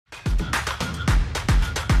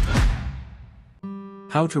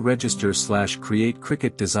How to register/create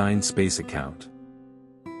Cricut Design Space account.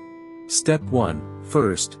 Step 1.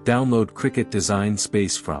 First, download Cricut Design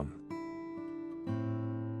Space from.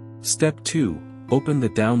 Step 2. Open the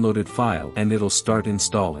downloaded file and it'll start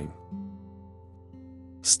installing.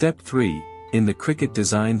 Step 3. In the Cricut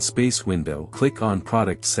Design Space window, click on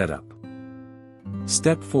Product Setup.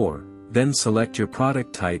 Step 4. Then select your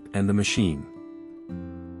product type and the machine.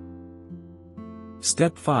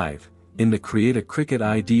 Step 5. In the Create A Cricut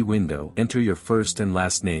ID window, enter your first and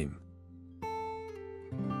last name.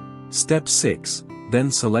 Step 6.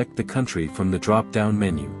 Then select the country from the drop-down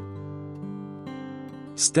menu.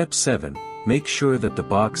 Step 7. Make sure that the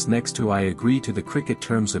box next to I agree to the Cricut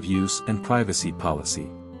Terms of Use and Privacy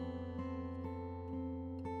Policy.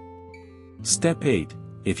 Step 8.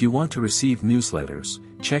 If you want to receive newsletters,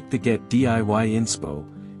 check the Get DIY Inspo,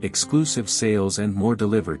 exclusive sales and more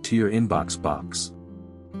delivered to your inbox box.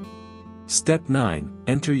 Step 9.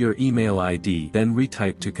 Enter your email ID, then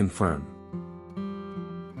retype to confirm.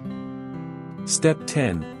 Step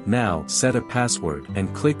 10. Now, set a password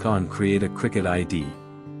and click on Create a Cricut ID.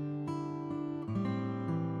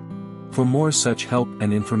 For more such help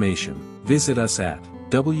and information, visit us at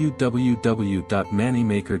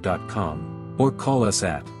www.manimaker.com or call us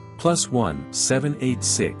at +1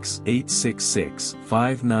 786 866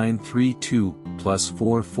 5932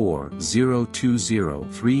 +44 020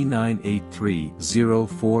 3983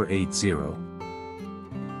 0480.